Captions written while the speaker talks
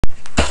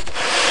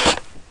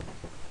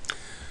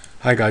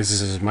Hi guys,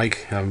 this is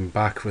Mike. I'm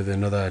back with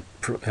another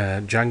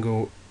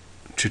Django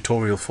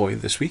tutorial for you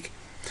this week.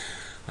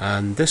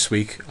 And this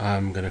week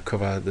I'm going to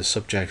cover the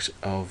subject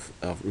of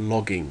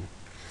logging.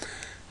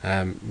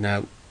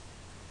 Now,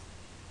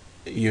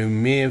 you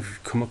may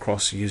have come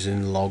across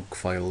using log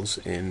files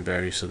in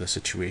various other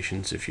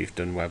situations if you've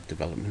done web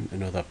development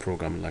in other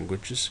programming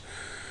languages.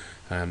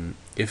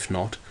 If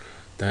not,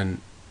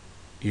 then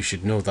you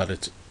should know that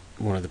it's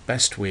one of the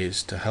best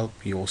ways to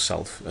help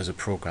yourself as a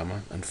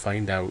programmer and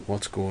find out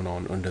what's going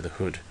on under the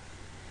hood.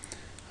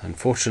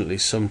 Unfortunately,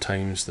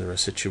 sometimes there are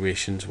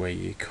situations where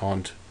you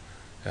can't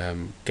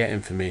get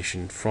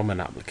information from an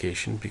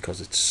application because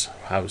it's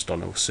housed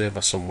on a server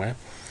somewhere,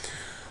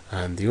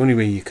 and the only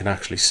way you can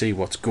actually see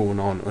what's going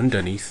on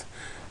underneath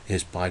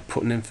is by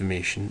putting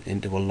information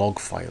into a log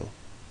file.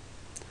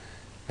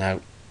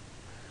 Now,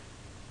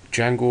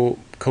 Django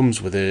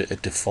comes with a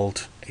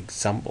default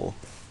example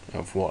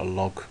of what a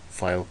log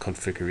file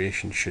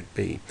configuration should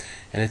be,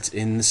 and it's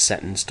in the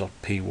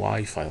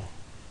settings.py file.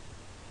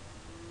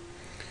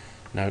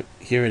 Now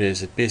here it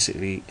is. It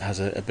basically has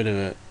a bit of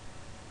a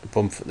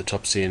bump at the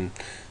top saying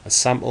a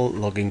sample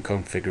logging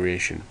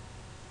configuration.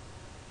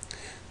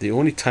 The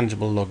only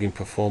tangible logging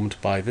performed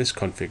by this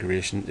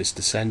configuration is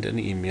to send an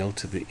email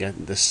to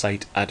the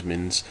site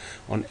admins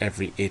on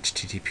every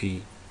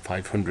HTTP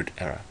 500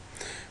 error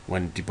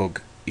when debug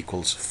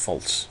equals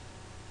false.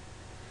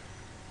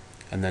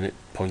 And then it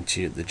points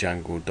you at the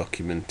Django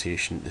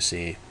documentation to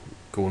say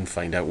go and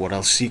find out what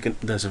else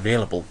there's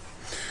available.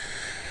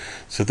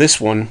 So this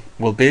one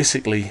will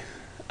basically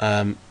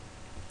allow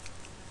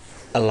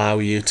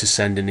you to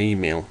send an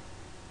email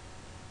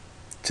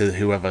to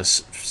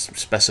whoever's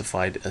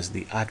specified as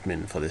the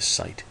admin for this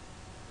site.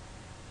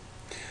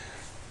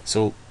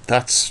 So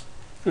that's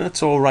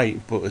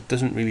alright, but it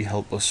doesn't really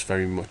help us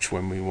very much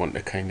when we want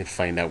to kind of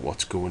find out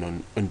what's going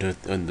on under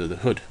the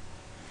hood.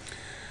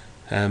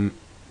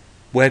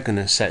 We're going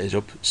to set it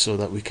up so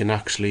that we can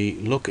actually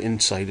look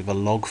inside of a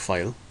log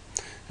file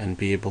and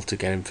be able to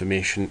get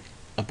information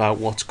about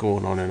what's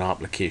going on in our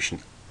application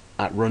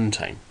at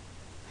runtime.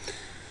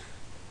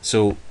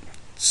 So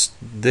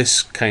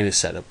this kind of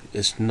setup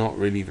is not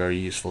really very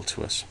useful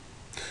to us.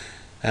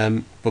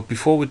 But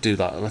before we do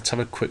that, let's have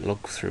a quick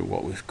look through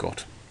what we've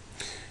got.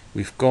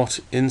 We've got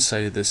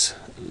inside of this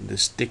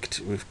dict,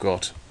 we've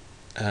got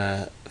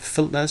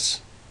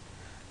filters,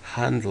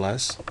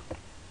 handlers,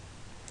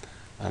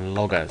 and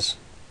loggers.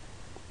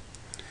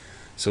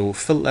 So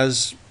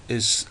filters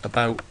is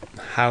about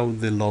how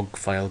the log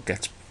file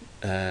gets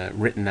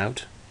written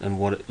out and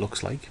what it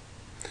looks like.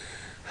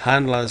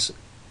 Handlers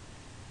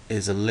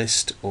is a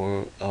list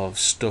of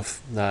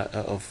stuff that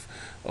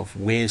of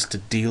ways to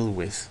deal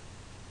with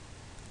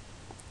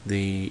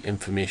the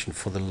information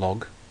for the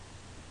log.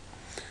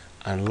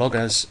 And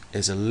loggers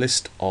is a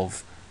list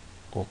of,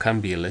 or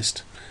can be a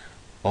list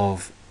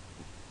of,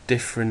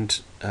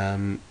 different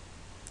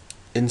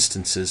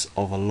instances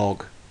of a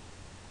log.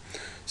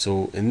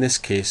 So in this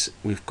case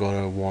we've got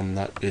a one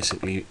that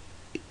basically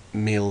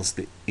emails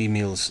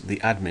the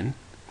admin.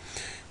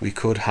 We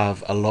could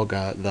have a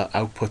logger that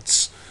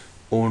outputs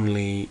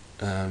only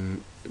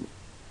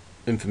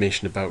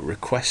information about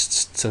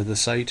requests to the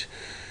site.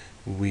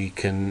 We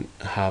can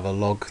have a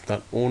log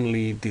that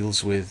only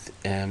deals with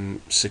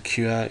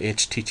secure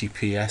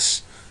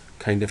HTTPS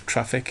kind of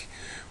traffic,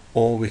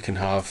 or we can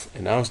have,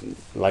 in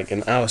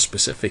our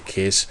specific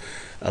case,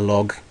 a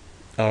log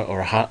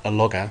or a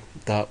logger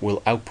that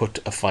will output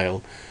a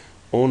file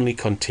only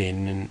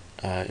containing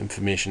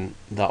information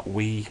that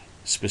we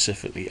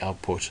specifically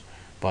output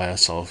by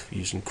ourselves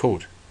using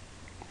code.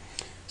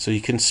 So you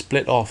can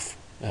split off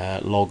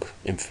log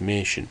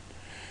information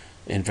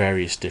in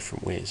various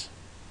different ways,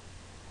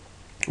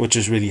 which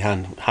is really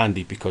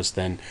handy, because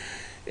then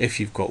if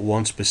you've got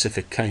one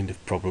specific kind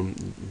of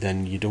problem,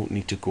 then you don't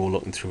need to go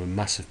looking through a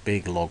massive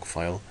big log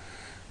file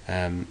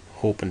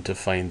hoping to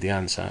find the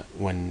answer,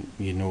 when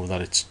you know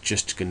that it's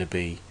just going to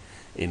be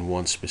in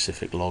one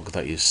specific log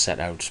that is set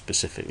out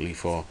specifically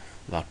for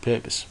that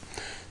purpose.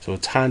 So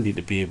it's handy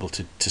to be able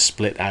to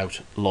split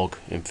out log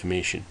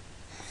information.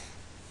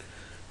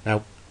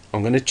 Now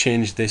I'm going to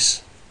change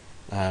this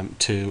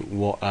to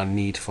what I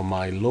need for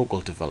my local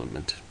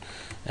development,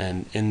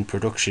 and in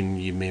production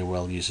you may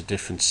well use a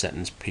different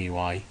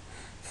settings.py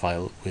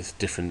file with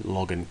different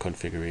login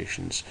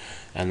configurations,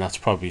 and that's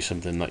probably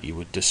something that you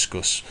would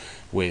discuss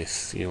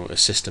with a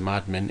system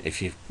admin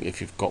if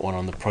you've got one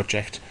on the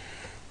project,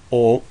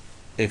 or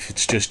if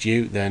it's just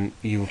you, then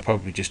you will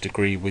probably just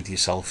agree with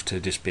yourself to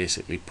just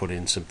basically put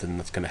in something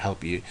that's going to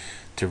help you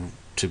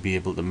to be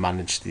able to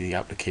manage the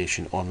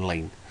application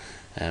online,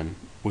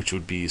 which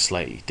would be a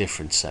slightly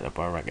different setup,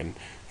 I reckon,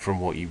 from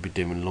what you'd be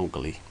doing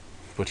locally.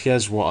 But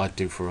here's what I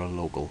do for a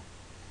local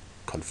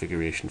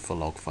configuration for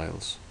log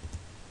files.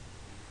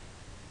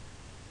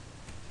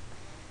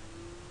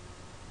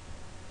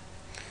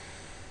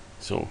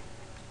 So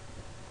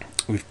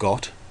we've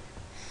got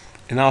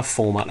in our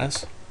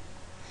formatters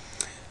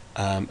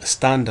a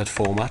standard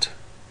format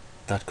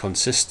that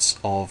consists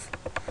of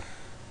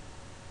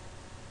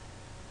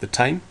the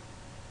time,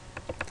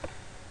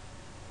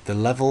 the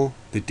level,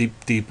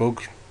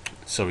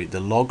 the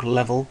log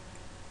level,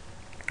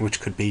 which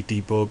could be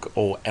debug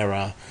or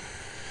error,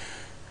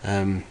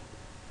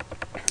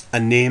 a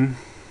name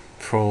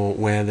for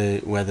where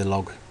the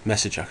log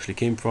message actually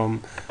came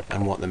from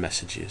and what the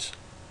message is.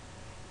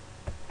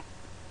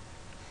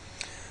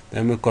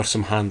 Then we've got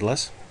some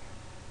handlers,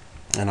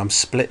 and I'm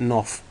splitting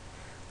off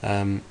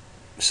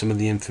some of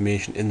the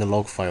information in the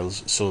log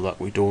files so that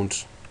we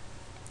don't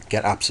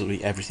get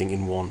absolutely everything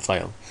in one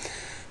file.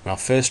 Our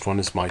first one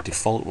is my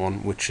default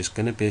one, which is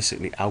going to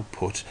basically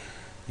output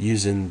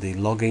using the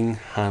logging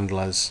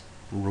handler's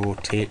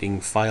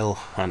rotating file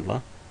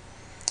handler.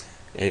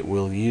 It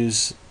will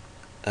use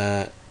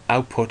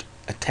output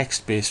a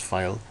text-based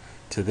file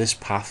to this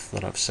path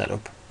that I've set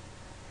up,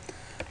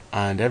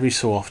 and every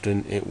so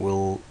often it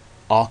will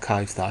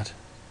archive that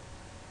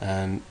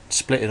and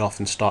split it off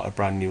and start a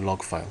brand new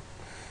log file.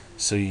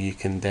 So you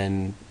can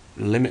then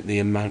limit the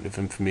amount of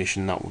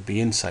information that will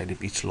be inside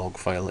of each log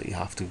file that you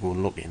have to go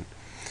and look in.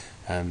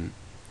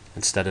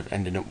 Instead of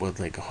ending up with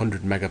like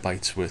 100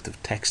 megabytes worth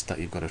of text that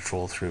you've got to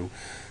trawl through,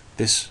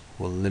 this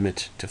will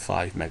limit to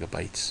 5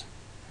 megabytes,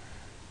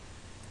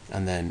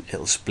 and then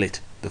it'll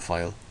split the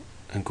file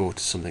and go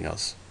to something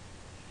else.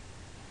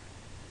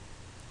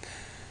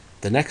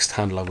 The next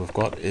handler we've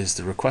got is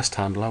the request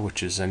handler,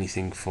 which is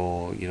anything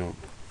for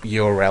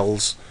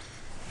URLs,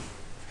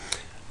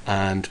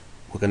 and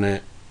we're going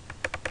to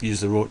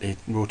use the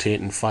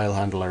rotating file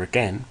handler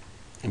again,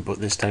 but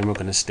this time we're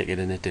going to stick it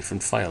in a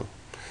different file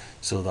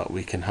so that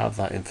we can have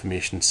that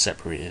information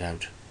separated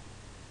out.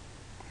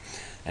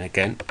 And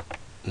again,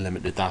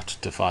 limited that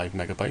to 5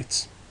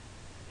 megabytes.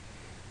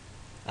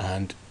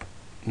 And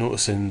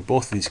notice in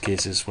both of these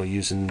cases we're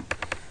using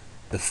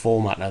the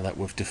formatter that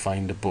we've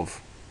defined above,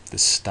 the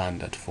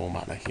standard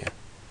formatter here.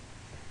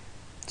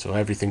 So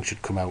everything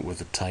should come out with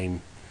the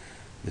time,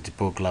 the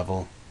debug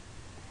level,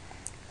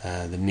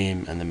 the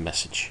name and the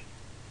message.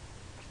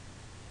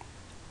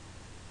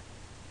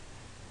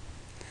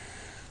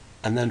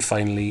 And then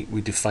finally we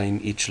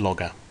define each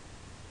logger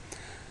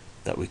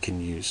that we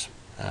can use,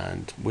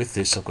 and with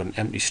this I've got an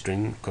empty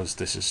string because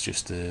this is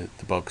just the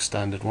bog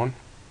standard one,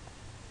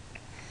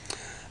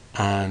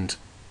 and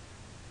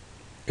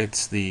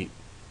it's the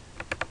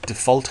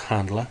default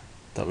handler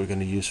that we're going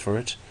to use for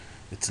it.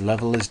 Its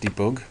level is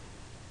debug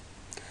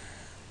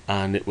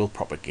and it will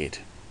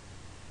propagate.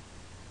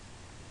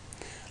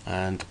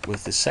 And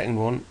with the second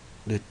one,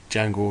 the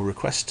Django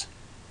request,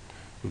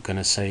 we're going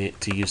to say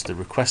it to use the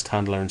request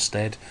handler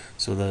instead,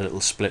 so that it will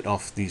split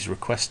off these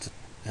request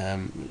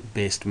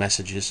based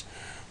messages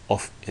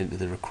off into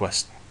the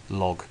request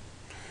log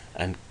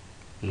and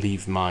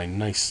leave my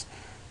nice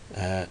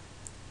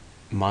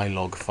my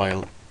log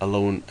file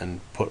alone and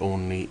put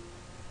only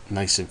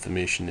nice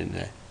information in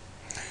there.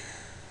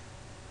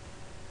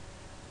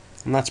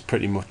 And that's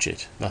pretty much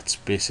it. That's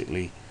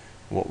basically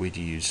what we'd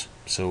use,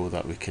 so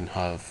that we can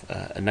have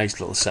a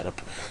nice little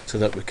setup so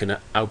that we can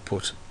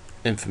output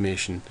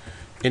information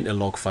into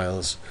log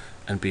files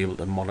and be able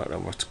to monitor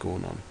what's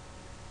going on.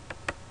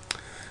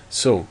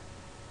 So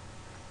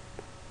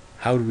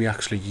how do we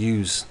actually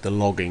use the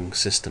logging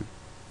system?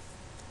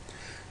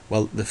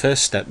 Well, the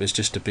first step is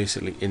just to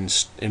basically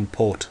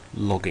import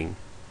logging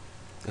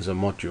as a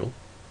module,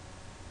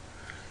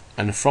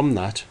 and from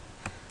that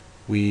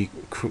we're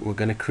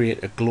going to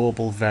create a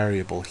global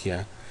variable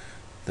here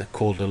that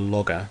called a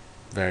logger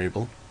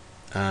variable,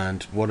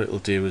 and what it'll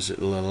do is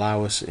it'll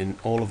allow us in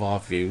all of our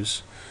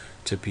views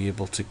to be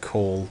able to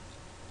call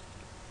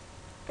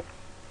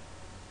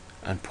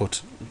and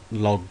put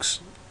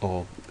logs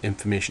or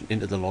information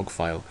into the log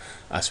file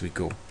as we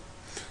go.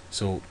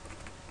 So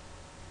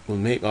we'll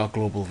make our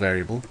global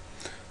variable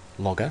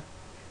logger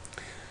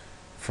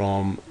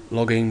from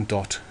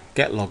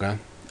logging.getLogger,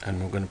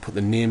 and we're going to put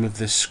the name of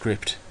this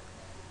script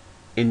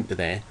into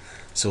there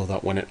so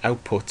that when it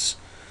outputs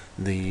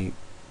the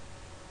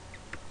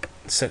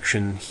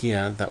section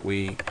here that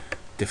we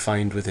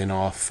defined within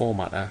our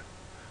formatter,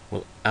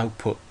 will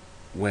output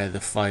where the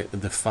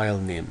file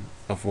name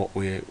of what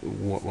we're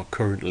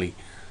currently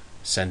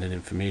sending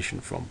information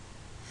from.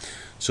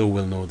 So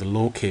we'll know the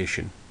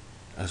location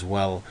as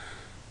well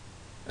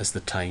as the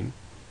time,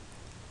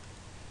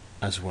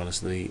 as well as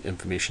the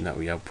information that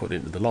we output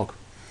into the log.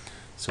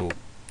 So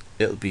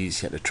it'll be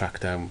easier to track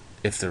down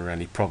if there are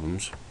any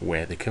problems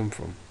where they come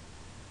from.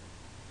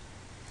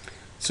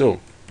 So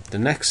the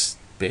next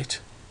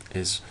bit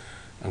is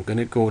I'm going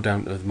to go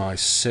down to my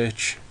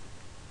search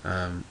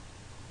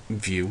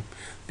view,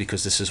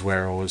 because this is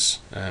where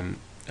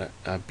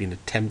I've been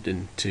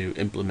attempting to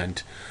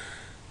implement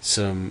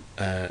some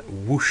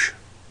whoosh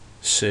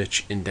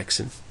search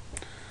indexing,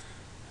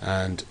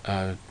 and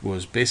I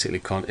was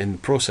basically in the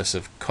process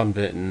of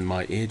converting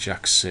my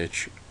Ajax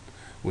search,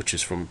 which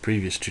is from a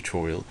previous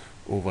tutorial,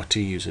 over to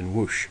using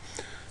whoosh,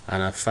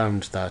 and I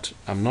found that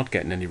I'm not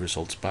getting any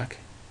results back,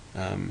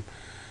 and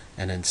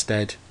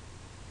instead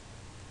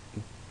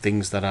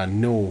things that I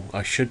know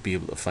I should be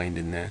able to find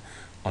in there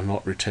are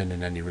not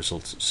returning any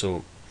results.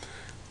 So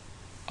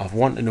I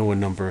want to know a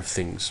number of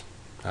things.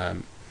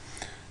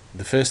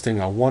 The first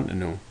thing I want to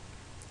know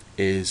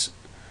is,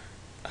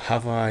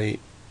 have I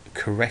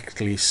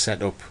correctly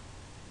set up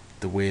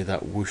the way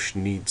that Whoosh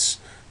needs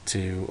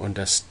to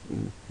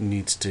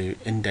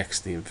index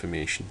the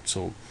information?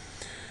 So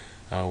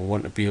I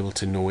want to be able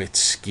to know its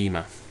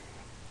schema.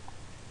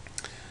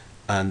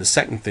 And the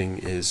second thing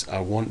is, I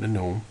want to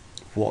know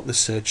what the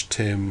search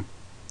term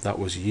that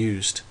was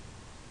used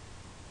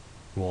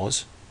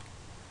was.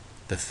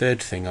 The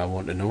third thing I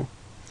want to know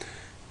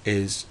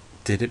is,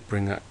 did it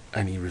bring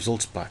any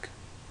results back?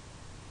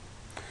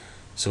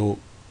 So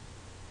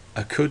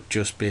I could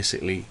just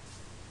basically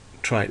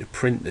try to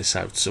print this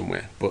out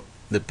somewhere, but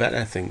the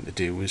better thing to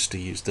do is to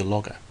use the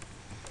logger.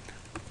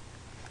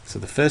 So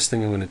the first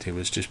thing I'm going to do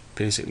is just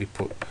basically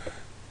put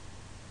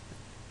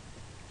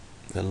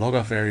the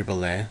logger variable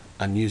there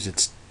and use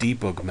its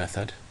debug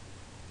method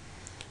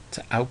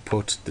to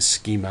output the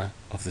schema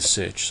of the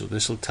search. So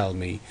this will tell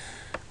me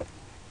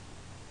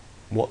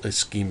what the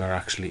schema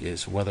actually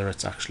is, whether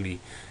it's actually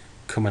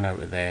coming out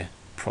of there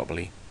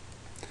properly.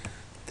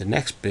 The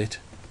next bit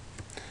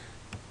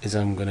is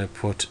I'm going to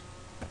put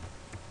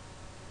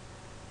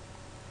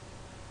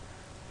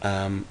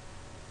another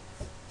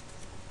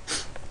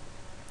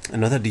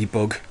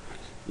debug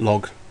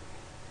log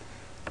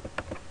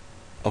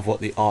of what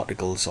the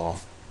articles are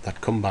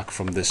that come back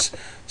from this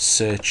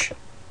search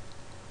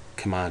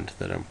command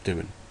that I'm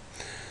doing,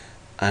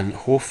 and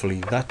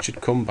hopefully that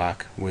should come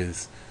back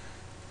with,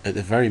 at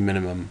the very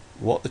minimum,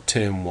 what the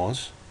term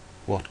was,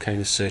 what kind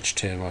of search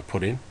term I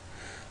put in,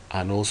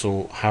 and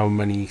also how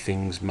many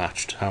things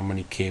matched, how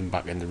many came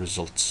back in the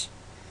results.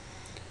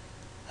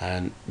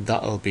 And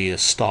that'll be a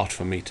start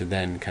for me to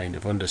then kind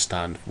of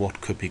understand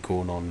what could be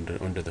going on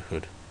under the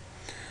hood.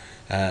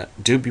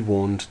 Do be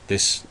warned,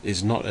 this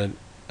is not a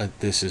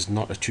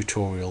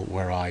tutorial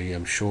where I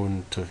am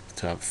shown to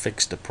have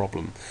fixed a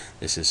problem.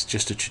 This is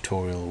just a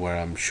tutorial where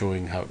I'm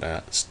showing how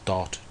to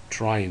start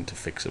trying to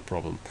fix a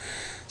problem.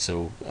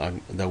 So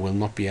there will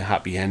not be a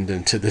happy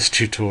ending to this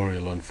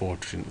tutorial,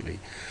 unfortunately.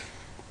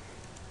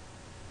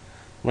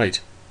 Right,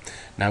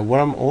 now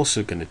what I'm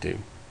also going to do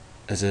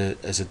as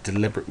a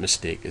deliberate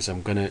mistake is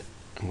I'm going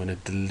to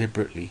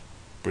deliberately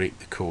break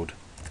the code,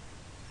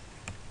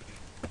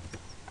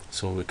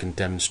 so we can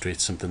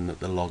demonstrate something that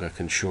the logger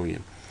can show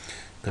you.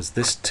 Because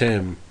this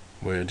term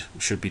word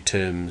should be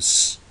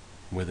terms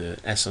with a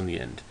S on the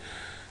end,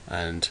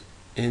 and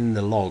in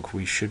the log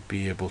we should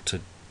be able to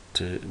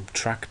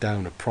track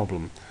down a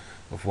problem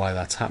of why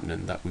that's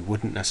happening that we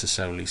wouldn't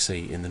necessarily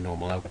see in the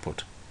normal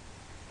output.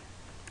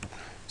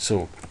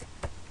 So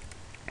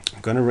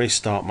I'm going to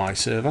restart my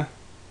server.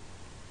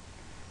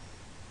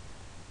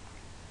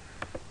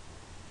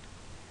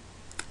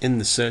 In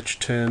the search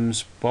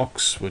terms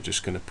box, we're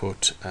just going to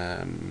put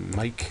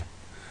Mike,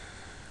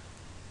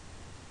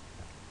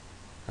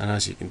 and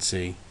as you can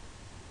see,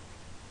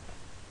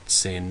 it's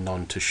saying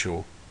none to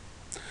show.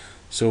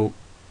 So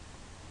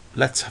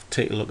let's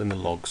take a look in the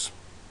logs.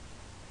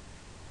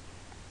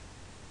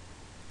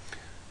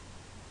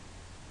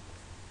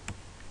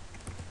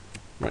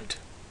 Right,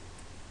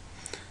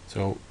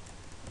 so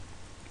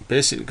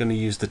basically going to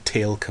use the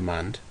tail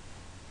command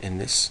in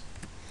this.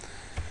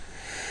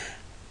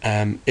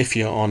 If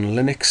you're on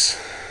Linux,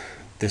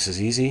 this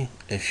is easy.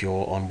 If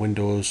you're on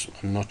Windows,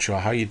 I'm not sure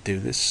how you do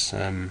this.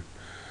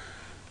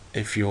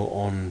 If you're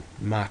on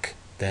Mac,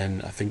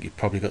 then I think you've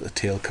probably got the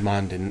tail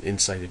command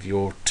inside of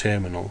your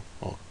terminal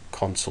or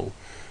console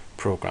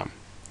program.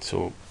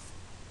 So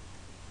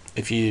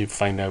if you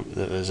find out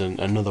that there's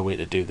another way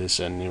to do this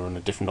and you're on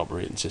a different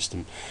operating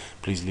system,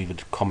 please leave a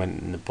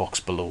comment in the box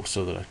below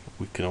so that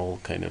we can all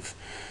kind of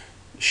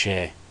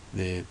share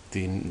the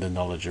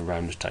knowledge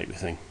around this type of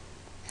thing.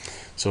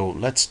 So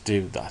let's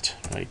do that.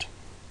 Right,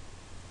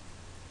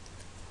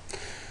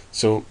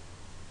 so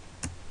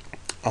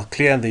I'll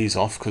clear these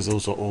off because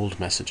those are old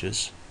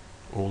messages,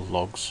 old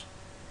logs.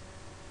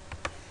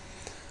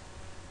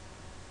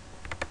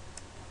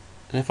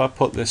 And if I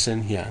put this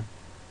in here,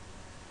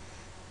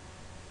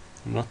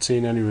 I'm not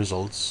seeing any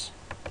results,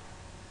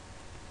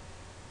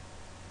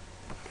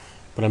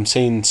 but I'm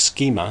seeing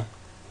schema,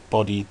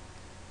 body,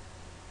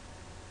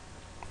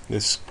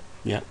 this,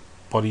 yeah,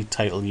 body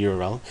title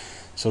URL.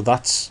 So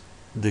that's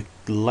the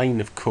line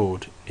of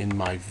code in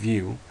my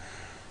view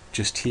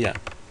just here,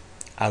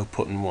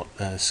 outputting what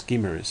the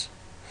schema is,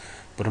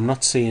 but I'm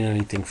not seeing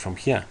anything from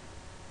here,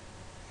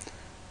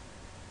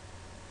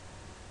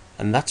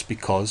 and that's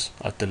because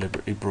I've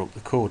deliberately broke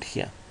the code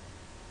here.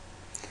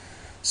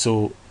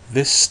 So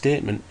this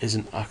statement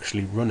isn't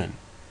actually running.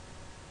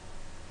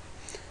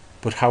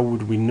 But how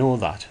would we know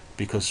that?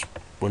 Because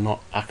we're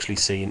not actually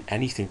saying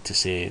anything to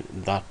say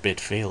that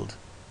bit failed.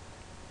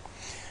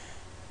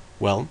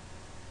 Well,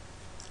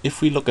 if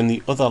we look in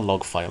the other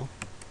log file,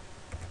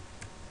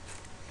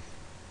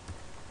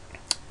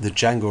 the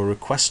Django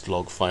request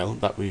log file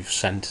that we've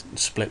sent and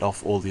split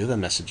off all the other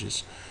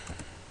messages,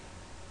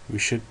 we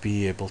should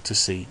be able to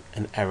see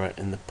an error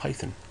in the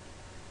Python.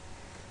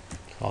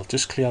 So I'll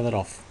just clear that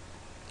off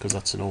because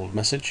that's an old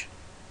message.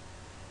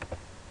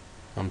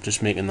 I'm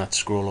just making that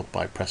scroll up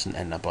by pressing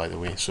enter, by the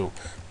way, so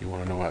if you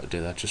want to know how to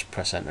do that, just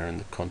press enter in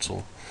the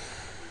console.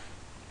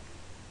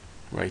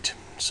 Right,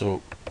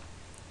 so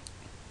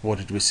what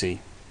did we see?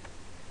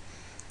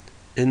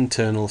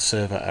 Internal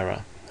server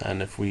error.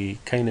 And if we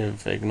kind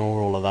of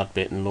ignore all of that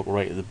bit and look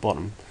right at the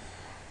bottom,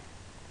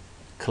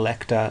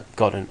 collector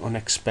got an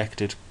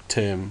unexpected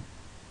term,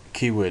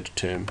 keyword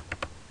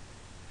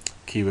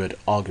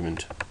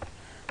argument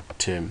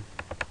term.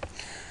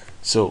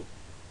 So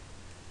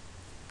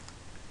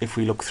if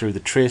we look through the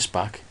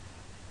traceback,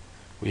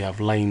 we have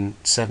line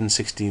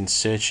 716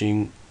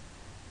 searching.py,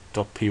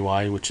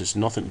 which has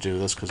nothing to do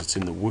with this because it's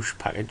in the whoosh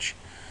package.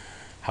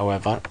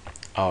 However,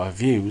 our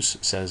views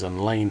says on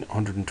line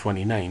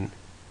 129,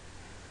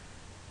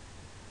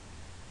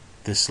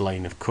 this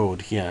line of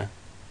code here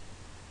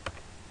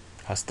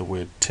has the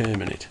word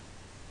term in it.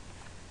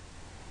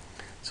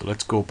 So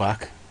let's go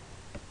back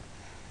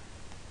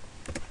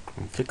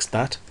and fix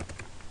that.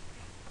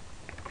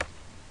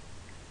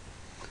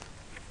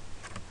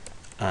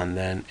 And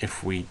then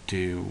if we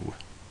do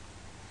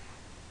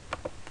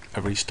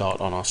a restart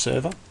on our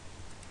server,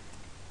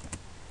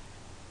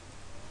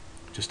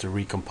 just to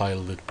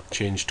recompile the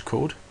changed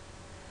code,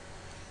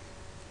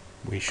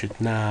 we should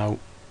now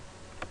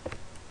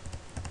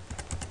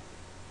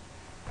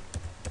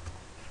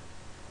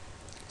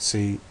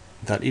see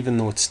that even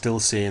though it's still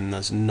saying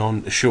there's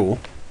none to show,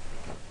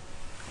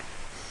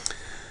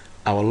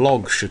 our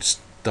log should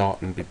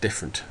start and be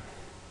different.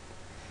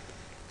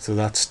 So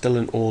that's still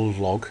an old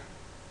log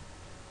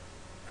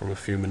from a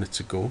few minutes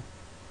ago,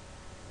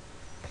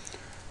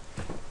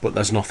 but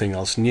there's nothing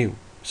else new,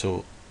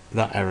 so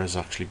that error has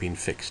actually been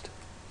fixed.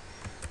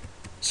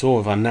 So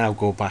if I now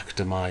go back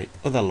to my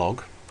other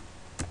log,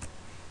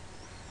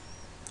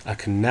 I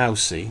can now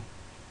see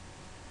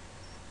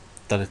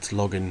that it's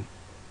logging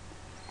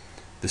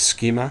the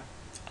schema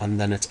and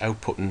then it's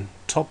outputting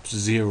top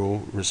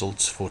 0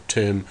 results for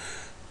term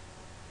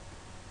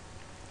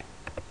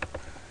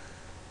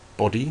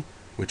body,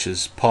 which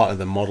is part of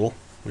the model,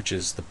 which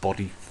is the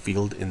body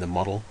field in the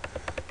model.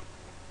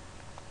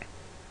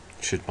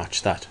 Should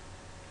match that.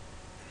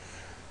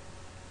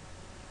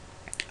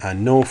 I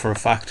know for a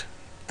fact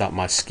that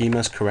my schema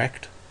is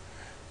correct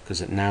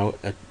because it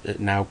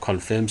now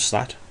confirms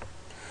that.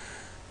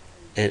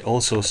 It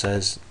also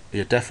says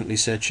you're definitely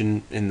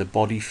searching in the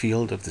body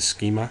field of the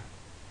schema,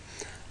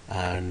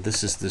 and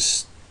this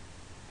is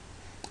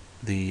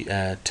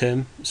the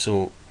term,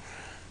 so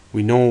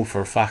we know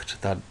for a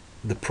fact that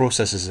the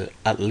process is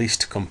at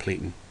least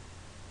completing.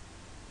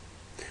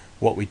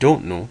 What we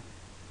don't know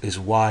is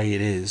why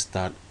it is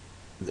that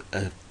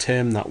a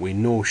term that we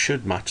know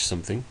should match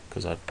something,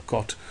 because I've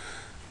got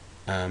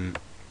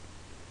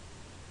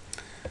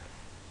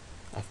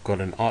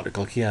an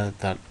article here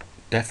that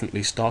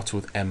definitely starts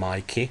with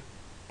MIK.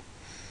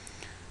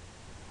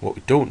 What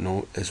we don't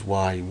know is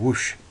why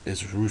whoosh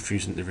is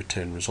refusing to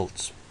return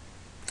results,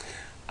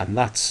 and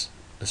that's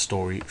a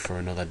story for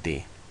another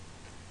day.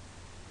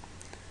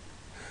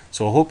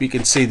 So I hope you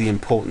can see the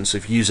importance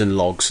of using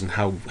logs and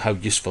how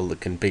useful they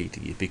can be to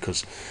you,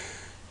 because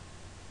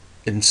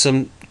in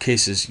some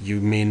cases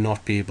you may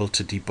not be able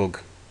to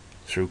debug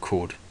through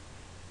code,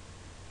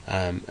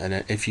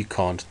 and if you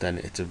can't, then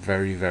it's a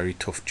very, very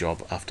tough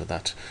job after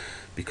that,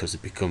 because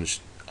it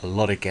becomes a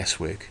lot of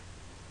guesswork.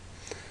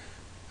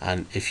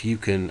 And if you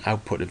can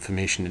output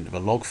information into a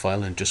log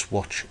file and just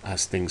watch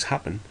as things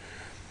happen,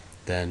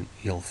 then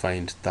you'll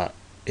find that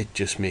it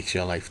just makes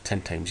your life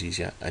 10 times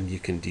easier, and you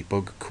can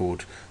debug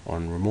code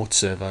on remote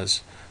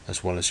servers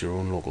as well as your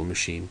own local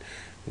machine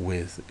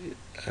with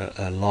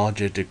a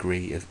larger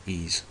degree of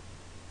ease.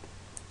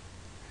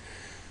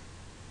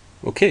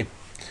 Okay,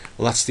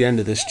 well, that's the end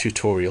of this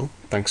tutorial.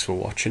 Thanks for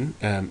watching.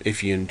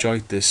 If you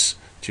enjoyed this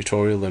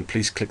tutorial, then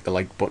please click the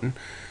like button,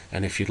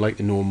 and if you'd like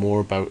to know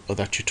more about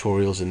other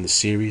tutorials in the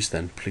series,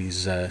 then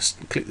please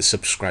click the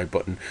subscribe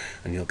button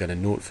and you'll get a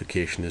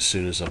notification as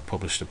soon as I've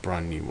published a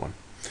brand new one,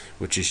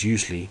 which is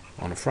usually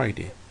on a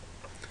Friday.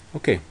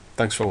 Okay,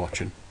 thanks for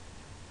watching.